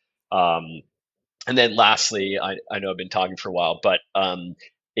 So um, and then lastly, I know I've been talking for a while, but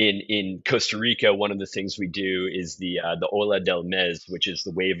in Costa Rica, one of the things we do is the Ola del Mes, which is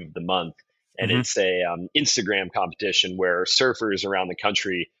the wave of the month, and Hmm. it's a Instagram competition where surfers around the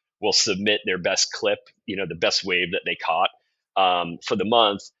country will submit their best clip, the best wave that they caught for the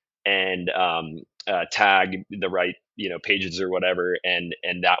month, and tag the right pages or whatever, and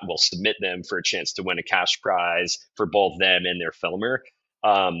that will submit them for a chance to win a cash prize for both them and their filmer.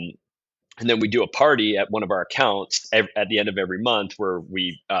 Um, and then we do a party at one of our accounts at the end of every month where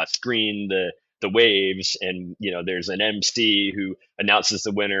we screen the waves, and there's an MC who announces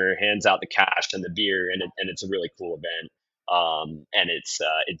the winner, hands out the cash and the beer, and it's a really cool event. And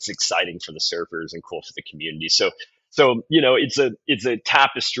it's exciting for the surfers and cool for the community. So So it's a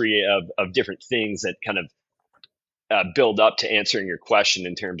tapestry of different things that kind of build up to answering your question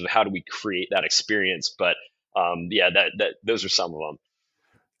in terms of how do we create that experience. But yeah, that those are some of them.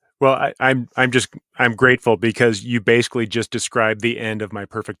 Well, I'm grateful because you basically just described the end of my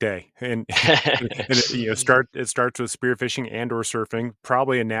perfect day, and it starts with spearfishing and or surfing,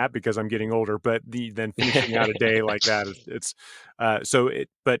 probably a nap because I'm getting older, but then finishing out a day like that is it's so it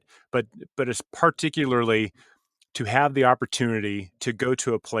but but it's particularly to have the opportunity to go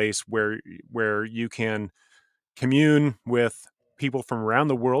to a place where you can commune with people from around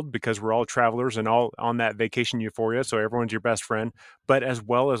the world because we're all travelers and all on that vacation euphoria. So everyone's your best friend, but as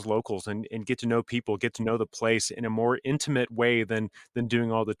well as locals and get to know people, get to know the place in a more intimate way than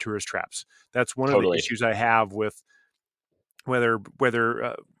doing all the tourist traps. That's one of the Totally. issues I have with whether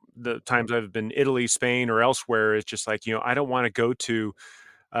the times I've been Italy, Spain, or elsewhere. It's just like, I don't want to go to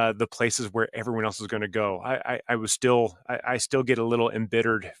the places where everyone else is going to go. I still get a little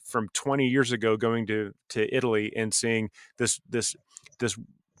embittered from 20 years ago going to Italy and seeing this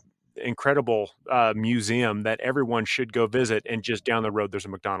incredible museum that everyone should go visit, and just down the road there's a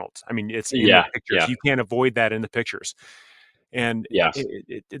McDonald's. I mean, it's in the Yeah, pictures. yeah, You can't avoid that in the pictures, and yeah.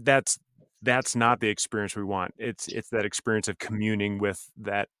 that's not the experience we want. It's that experience of communing with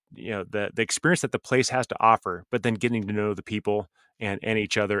that, the experience that the place has to offer, but then getting to know the people and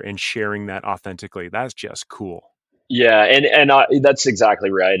each other and sharing that authentically. That's just cool. Yeah, and that's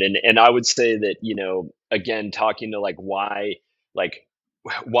exactly right. And I would say that, again, talking to like like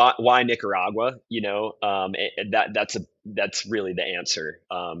why Nicaragua, and that's really the answer.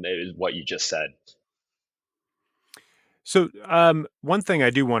 Is what you just said. So, one thing I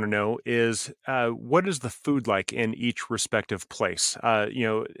do want to know is what is the food like in each respective place?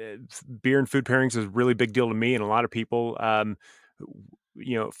 Beer and food pairings is a really big deal to me and a lot of people.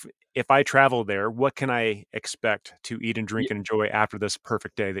 If I travel there, what can I expect to eat and drink and enjoy after this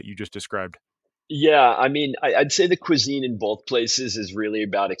perfect day that you just described? Yeah, I mean, I'd say the cuisine in both places is really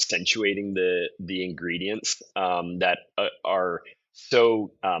about accentuating the ingredients that are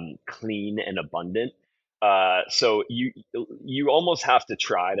so clean and abundant. So you almost have to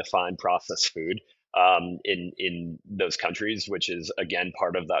try to find processed food in those countries, which is again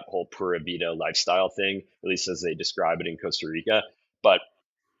part of that whole Pura Vida lifestyle thing, at least as they describe it in Costa Rica. But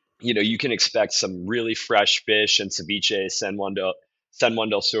you can expect some really fresh fish and ceviche. San Juan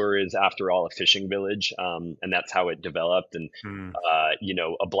del Sur is, after all, a fishing village, and that's how it developed. And Mm.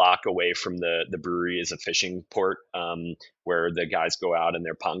 a block away from the brewery is a fishing port where the guys go out in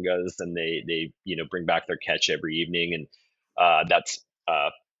their pangas and they bring back their catch every evening. And that's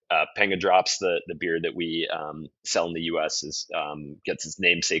Panga Drops, the beer that we sell in the U.S. is gets its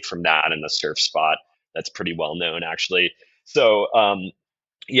namesake from that, and a surf spot that's pretty well known actually. So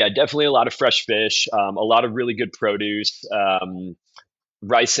yeah, definitely a lot of fresh fish, a lot of really good produce,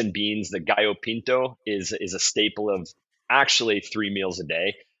 rice and beans. The gallo pinto is a staple of actually 3 meals a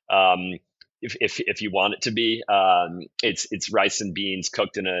day. Um, if you want it to be, it's rice and beans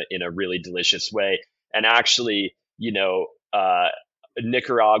cooked in a really delicious way. And actually,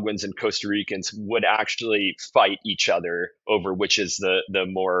 Nicaraguans and Costa Ricans would actually fight each other over which is the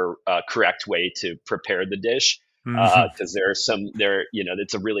more correct way to prepare the dish, Mhm. because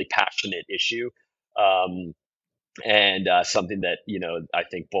it's a really passionate issue. Um, and something that I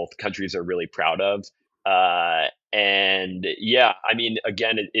think both countries are really proud of. And yeah, I mean,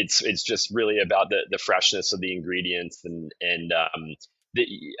 again, it's just really about the freshness of the ingredients, and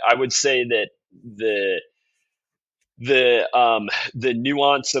I would say that the the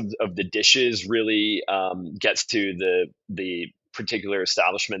nuance of the dishes really gets to the particular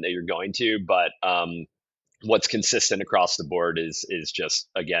establishment that you're going to, but what's consistent across the board is just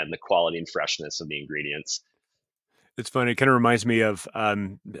again the quality and freshness of the ingredients. It's funny. It kind of reminds me of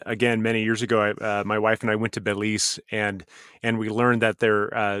again many years ago. My wife and I went to Belize, and we learned that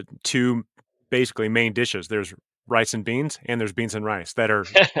there are two basically main dishes. There's rice and beans, and there's beans and rice that are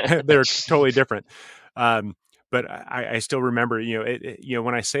they're totally different. Um, but I still remember,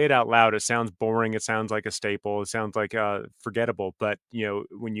 when I say it out loud, it sounds boring. It sounds like a staple. It sounds like forgettable. But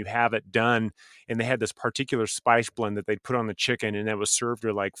when you have it done, and they had this particular spice blend that they'd put on the chicken, and it was served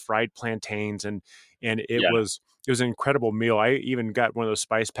with like fried plantains, and Yeah, it was an incredible meal. I even got one of those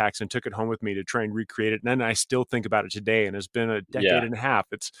spice packs and took it home with me to try and recreate it. And then I still think about it today, and it's been a decade yeah, and a half.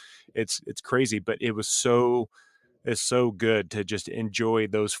 It's crazy, but it's so good to just enjoy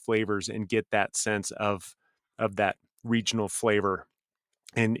those flavors and get that sense of that regional flavor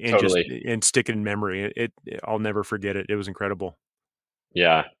and just totally. and stick it in memory. I'll never forget it. It was incredible.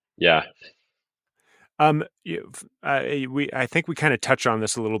 Yeah, yeah, I think we kind of touched on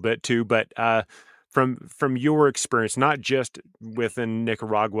this a little bit too, but from your experience, not just within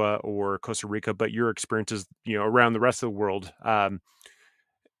Nicaragua or Costa Rica, but your experiences, around the rest of the world. How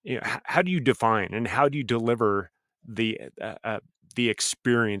do you define and how do you deliver the the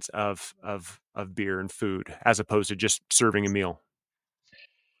experience of beer and food as opposed to just serving a meal?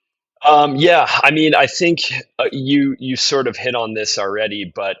 Yeah, I mean, I think you sort of hit on this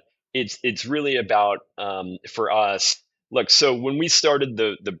already, but it's really about for us. Look, so when we started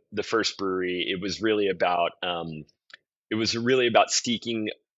the first brewery, it was really about seeking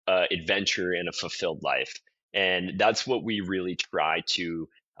adventure and a fulfilled life, and that's what we really try to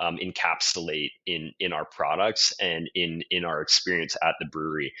encapsulate in our products and in our experience at the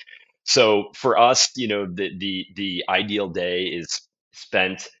brewery. So for us, the ideal day is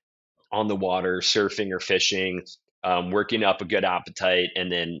spent on the water, surfing or fishing, working up a good appetite,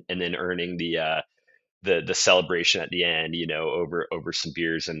 and then earning the celebration at the end, over some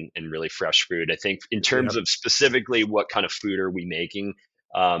beers and really fresh food. I think in Yeah. terms of specifically what kind of food are we making,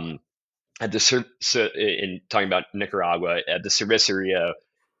 um, at the in talking about Nicaragua at the Cerveceria,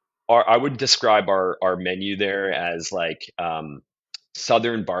 I would describe our menu there as like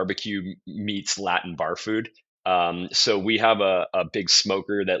Southern barbecue meets Latin bar food. So we have a big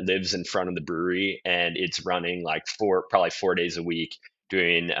smoker that lives in front of the brewery, and it's running like probably 4 days a week,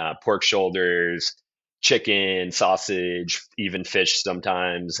 doing pork shoulders, chicken, sausage, even fish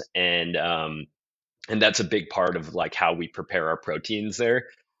sometimes, and that's a big part of like how we prepare our proteins there.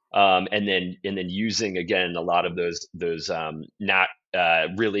 And then using again a lot of those not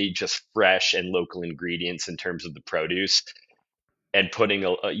really just fresh and local ingredients in terms of the produce, and putting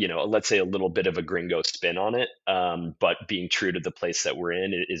let's say a little bit of a gringo spin on it, but being true to the place that we're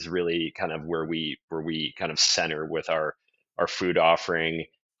in is really kind of where we kind of center with our food offering.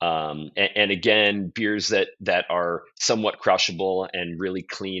 And again, beers that are somewhat crushable and really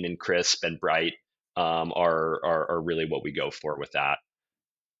clean and crisp and bright, are really what we go for with that.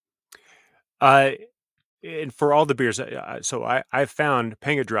 Uh, and for all the beers, so I found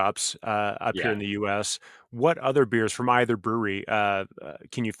Panga Drops up here Yeah. in the U.S. What other beers from either brewery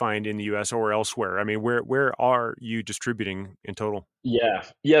can you find in the U.S. or elsewhere? I mean, where are you distributing in total? Yeah,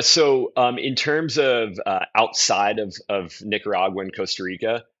 yeah. So, in terms of outside of Nicaragua and Costa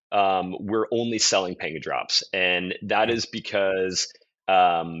Rica, we're only selling Panga Drops, and that Okay. is because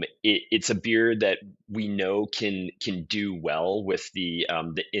it's a beer that we know can do well with the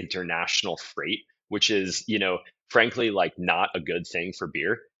international freight, which is, frankly, like not a good thing for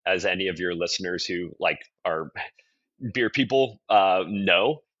beer, as any of your listeners who like are beer people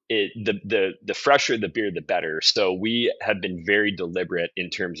know. The fresher the beer, the better. So we have been very deliberate in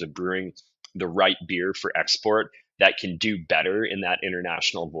terms of brewing the right beer for export that can do better in that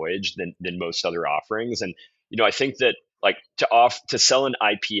international voyage than most other offerings. And I think that like to sell an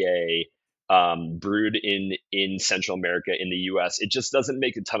IPA brewed in Central America in the U.S., it just doesn't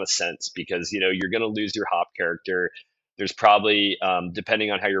make a ton of sense because you're going to lose your hop character. There's probably,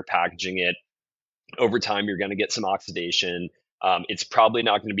 depending on how you're packaging it, over time you're going to get some oxidation. It's probably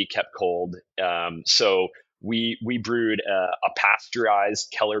not going to be kept cold. So we brewed a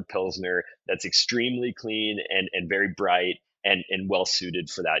pasteurized Keller Pilsner that's extremely clean and very bright and well suited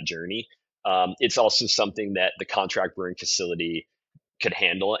for that journey. It's also something that the contract brewing facility could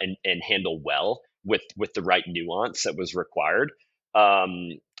handle and handle well with the right nuance that was required.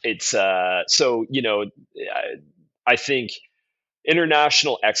 It's so I think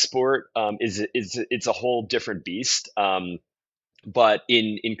international export, is it's a whole different beast. But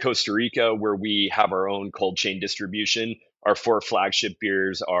in Costa Rica, where we have our own cold chain distribution, our four flagship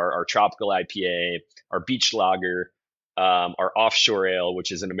beers are our tropical IPA, our beach lager, our offshore ale,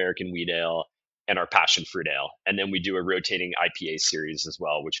 which is an American wheat ale, and our passion fruit ale. And then we do a rotating IPA series as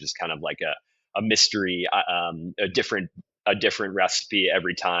well, which is kind of like a mystery, a different recipe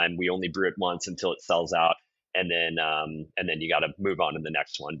every time. We only brew it once until it sells out, and then you got to move on to the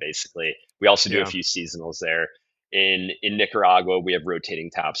next one. Basically, we also do a Yeah, few seasonals there. In Nicaragua, we have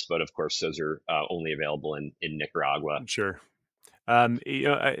rotating taps, but of course, those are only available in Nicaragua. sure.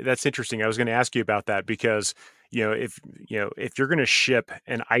 That's interesting. I was going to ask you about that because, if you're going to ship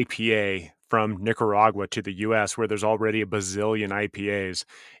an IPA from Nicaragua to the US where there's already a bazillion IPAs,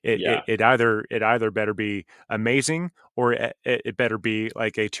 Yeah, it either better be amazing or it better be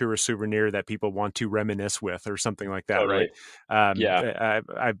like a tourist souvenir that people want to reminisce with or something like that, totally. right? Yeah.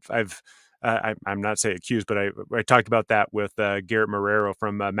 I'm not saying accused, but I talked about that with Garrett Marrero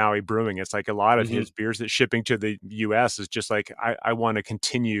from Maui Brewing. It's like a lot of Hmm. his beers that shipping to the U.S. is just like I want to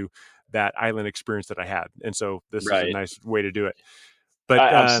continue that island experience that I had, and so this is a Right. nice way to do it. But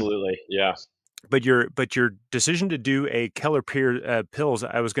Absolutely. Yeah. But your decision to do a Keller pills,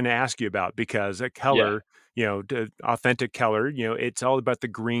 I was going to ask you about because a Yeah, Keller, authentic Keller, it's all about the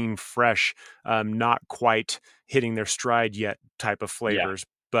green, fresh, not quite hitting their stride yet type of yeah, flavors.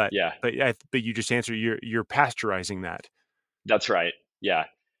 But yeah. but you just answered you're pasteurizing that. That's right. Yeah.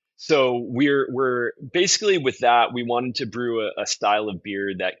 So we're basically with that, we wanted to brew a style of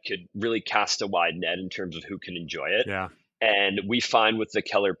beer that could really cast a wide net in terms of who can enjoy it. Yeah, And we find with the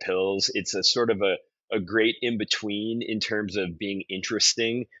Keller Pills, it's a sort of a great in between in terms of being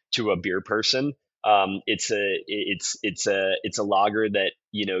interesting to a beer person. It's a lager that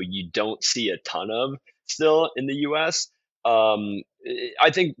you don't see a ton of still in the U.S. I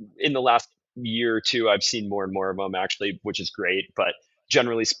think in the last year or two, I've seen more and more of them actually, which is great. But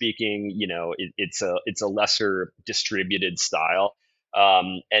generally speaking, it's a lesser distributed style,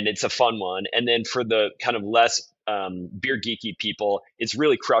 and it's a fun one. And then for the kind of less beer geeky people, it's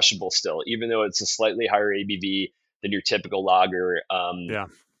really crushable still, even though it's a slightly higher ABV than your typical lager. yeah.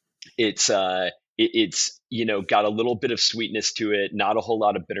 It's got a little bit of sweetness to it, not a whole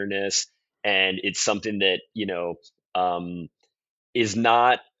lot of bitterness, and it's something that um, is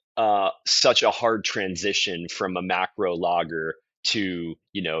not such a hard transition from a macro lager to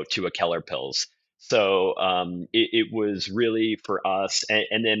a Keller Pils. So it was really for us,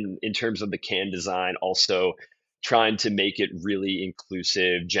 and then in terms of the can design, also trying to make it really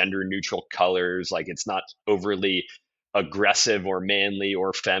inclusive, gender neutral colors. Like it's not overly aggressive or manly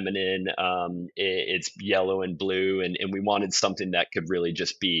or feminine. It's yellow and blue, and we wanted something that could really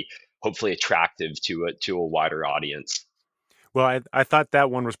just be hopefully attractive to a wider audience. Well, I thought that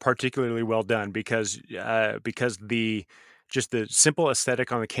one was particularly well done because the just the simple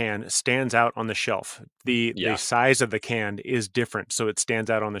aesthetic on the can stands out on the shelf. The Yeah. size of the can is different, so it stands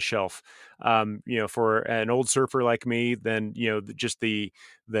out on the shelf. For an old surfer like me, then just the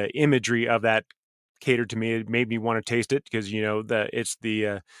imagery of that catered to me. It made me want to taste it because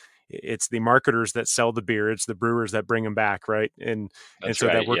it's the marketers that sell the beer. It's the brewers that bring them back, right? And That's so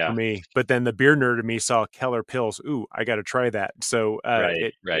that right. worked for Yeah. me. But then the beer nerd in me saw Keller Pills. Ooh, I got to try that. So Right.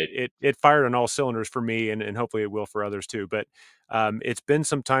 it Right. it it fired on all cylinders for me, and hopefully it will for others too. But it's been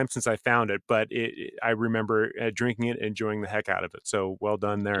some time since I found it, but I remember drinking it, enjoying the heck out of it. So well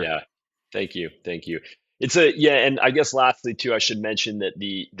done there. Yeah. Thank you. Thank you. Yeah, and I guess lastly too, I should mention that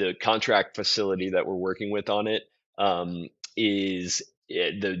the contract facility that we're working with on it is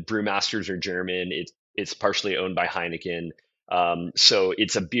the brewmasters are German. It's partially owned by Heineken. So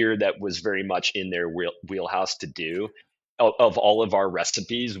it's a beer that was very much in their wheelhouse to do. Of all of our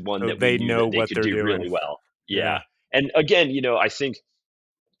recipes, one So that we they knew know that they what could they're do doing. really well. Yeah. Yeah. And again, I think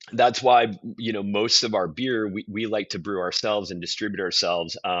that's why most of our beer we like to brew ourselves and distribute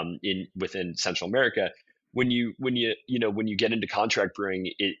ourselves in within Central America. When you get into contract brewing,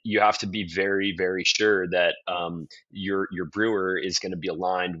 you have to be very very sure that your brewer is going to be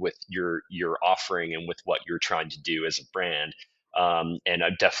aligned with your offering and with what you're trying to do as a brand. And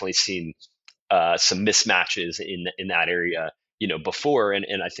I've definitely seen some mismatches in that area before, and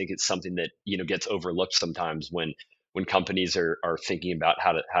I think it's something that gets overlooked sometimes when companies are thinking about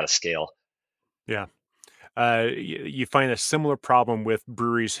how to scale. Yeah. You find a similar problem with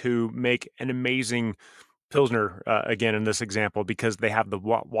breweries who make an amazing Pilsner, again, in this example, because they have the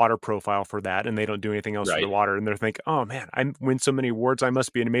water profile for that and they don't do anything else for the Right. water. And they're thinking, oh man, I win so many awards. I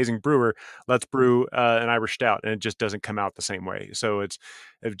must be an amazing brewer. Let's brew an Irish stout. And it just doesn't come out the same way. So it's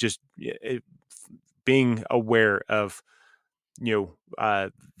just being aware of, you know,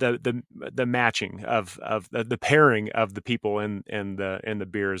 the matching of the pairing of the people and the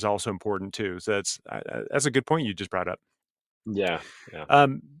beer is also important too. So that's a good point you just brought up. Yeah. Yeah.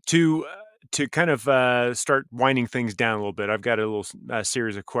 Um, to to kind of start winding things down a little bit, I've got a little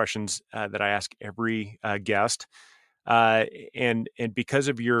series of questions that I ask every guest. Uh, and because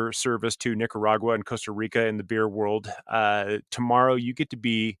of your service to Nicaragua and Costa Rica in the beer world, tomorrow you get to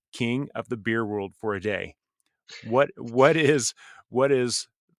be king of the beer world for a day. What is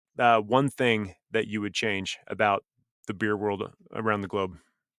one thing that you would change about the beer world around the globe?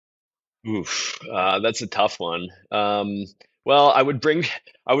 Oof, that's a tough one. Well, I would bring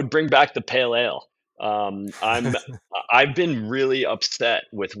back the pale ale. I've been really upset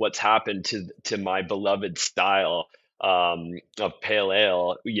with what's happened to my beloved style of pale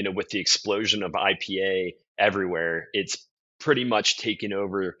ale. With the explosion of IPA everywhere, it's pretty much taken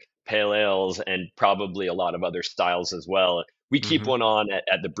over pale ales and probably a lot of other styles as well. We keep Hmm. one on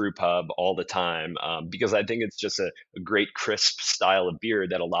at the brew pub all the time because I think it's just a great crisp style of beer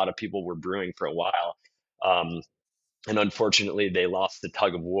that a lot of people were brewing for a while. Um, and unfortunately, they lost the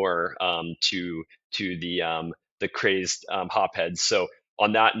tug of war to the crazed hopheads. So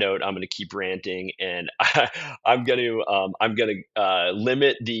on that note, I'm going to keep ranting, and I'm going to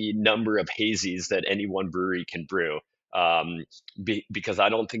limit the number of hazies that any one brewery can brew, because I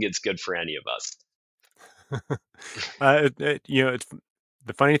don't think it's good for any of us. It's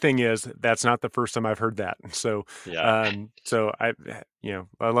the funny thing is that's not the first time I've heard that. So, Yeah.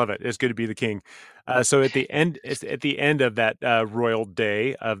 I love it. It's good to be the king. So at the end of that royal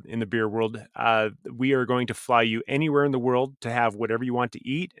day of in the beer world, we are going to fly you anywhere in the world to have whatever you want to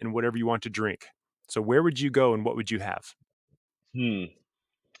eat and whatever you want to drink. So, where would you go and what would you have? Hmm.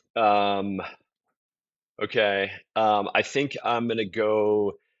 Um, okay. I think I'm gonna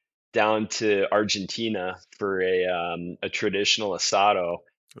go down to Argentina for a traditional asado,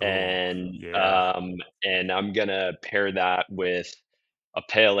 Oh, and yeah. um, and I'm gonna pair that with a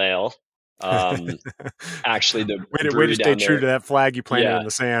pale ale. Um, Actually, the Way to brewery stay down true there, to that flag you planted yeah, in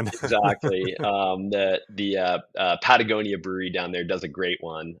the sand. exactly. The Patagonia brewery down there does a great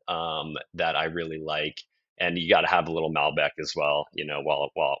one, that I really like, and you got to have a little Malbec as well,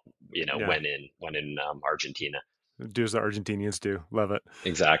 while Yeah, when in Argentina. do as the Argentinians do. Love it.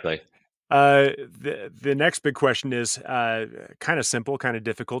 Exactly. The next big question is kind of simple, kind of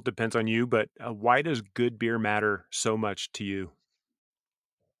difficult, depends on you. But why does good beer matter so much to you?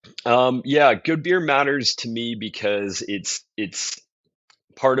 Yeah, good beer matters to me because it's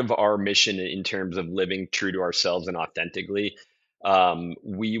part of our mission in terms of living true to ourselves and authentically.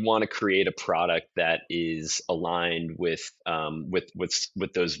 We want to create a product that is aligned with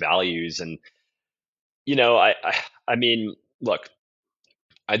those values, and I mean, look,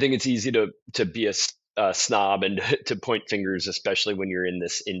 I think it's easy to be a snob and to point fingers, especially when you're in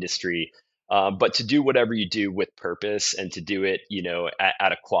this industry. But to do whatever you do with purpose and to do it,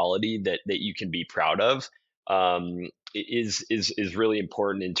 at a quality that you can be proud of, is really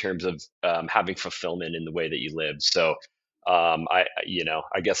important in terms of having fulfillment in the way that you live. So, I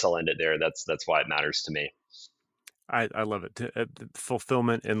guess I'll end it there. That's why it matters to me. I love it.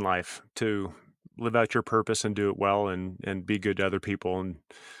 Fulfillment in life, to live out your purpose and do it well, and be good to other people,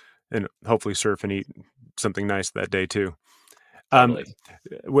 and hopefully surf and eat something nice that day too. Um,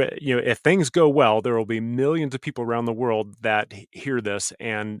 Totally. if things go well, there will be millions of people around the world that hear this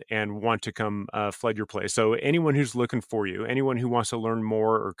and want to come flood your place. So anyone who's looking for you, anyone who wants to learn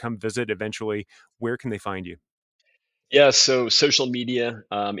more or come visit eventually, where can they find you? Yeah, so social media,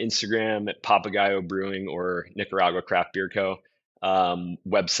 Instagram at Papagayo Brewing or Nicaragua Craft Beer Co.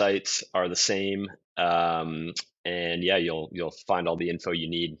 Websites are the same, and yeah, you'll find all the info you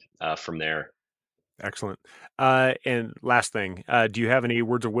need from there. Excellent. And last thing, do you have any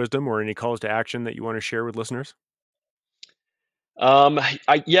words of wisdom or any calls to action that you want to share with listeners?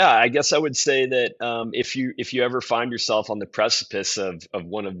 I guess I would say that if you ever find yourself on the precipice of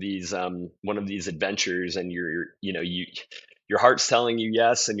one of these adventures, and your heart's telling you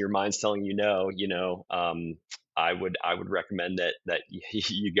yes and your mind's telling you no, I would recommend that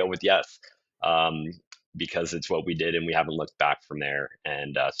you go with yes, um, because it's what we did and we haven't looked back from there,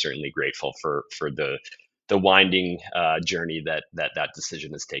 and certainly grateful for the winding journey that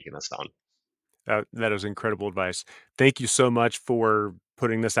decision has taken us on. That is incredible advice. Thank you so much for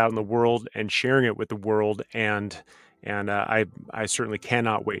putting this out in the world and sharing it with the world. And I certainly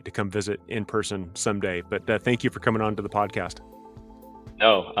cannot wait to come visit in person someday. But thank you for coming on to the podcast.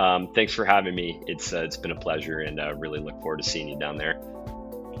 No, thanks for having me. It's been a pleasure, and really look forward to seeing you down there.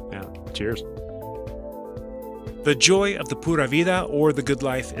 Yeah. Cheers. The joy of the Pura Vida, or the good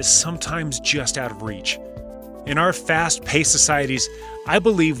life, is sometimes just out of reach. In our fast-paced societies, I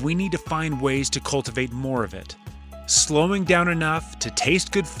believe we need to find ways to cultivate more of it. Slowing down enough to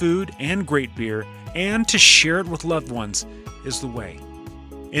taste good food and great beer, and to share it with loved ones, is the way.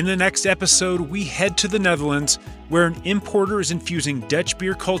 In the next episode, we head to the Netherlands, where an importer is infusing Dutch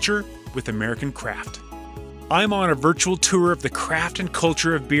beer culture with American craft. I'm on a virtual tour of the craft and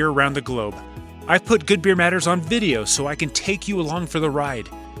culture of beer around the globe. I've put Good Beer Matters on video so I can take you along for the ride.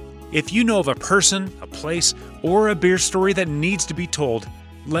 If you know of a person, a place, or a beer story that needs to be told,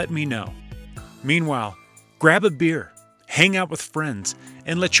 let me know. Meanwhile, grab a beer, hang out with friends,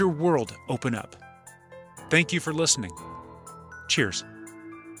 and let your world open up. Thank you for listening. Cheers.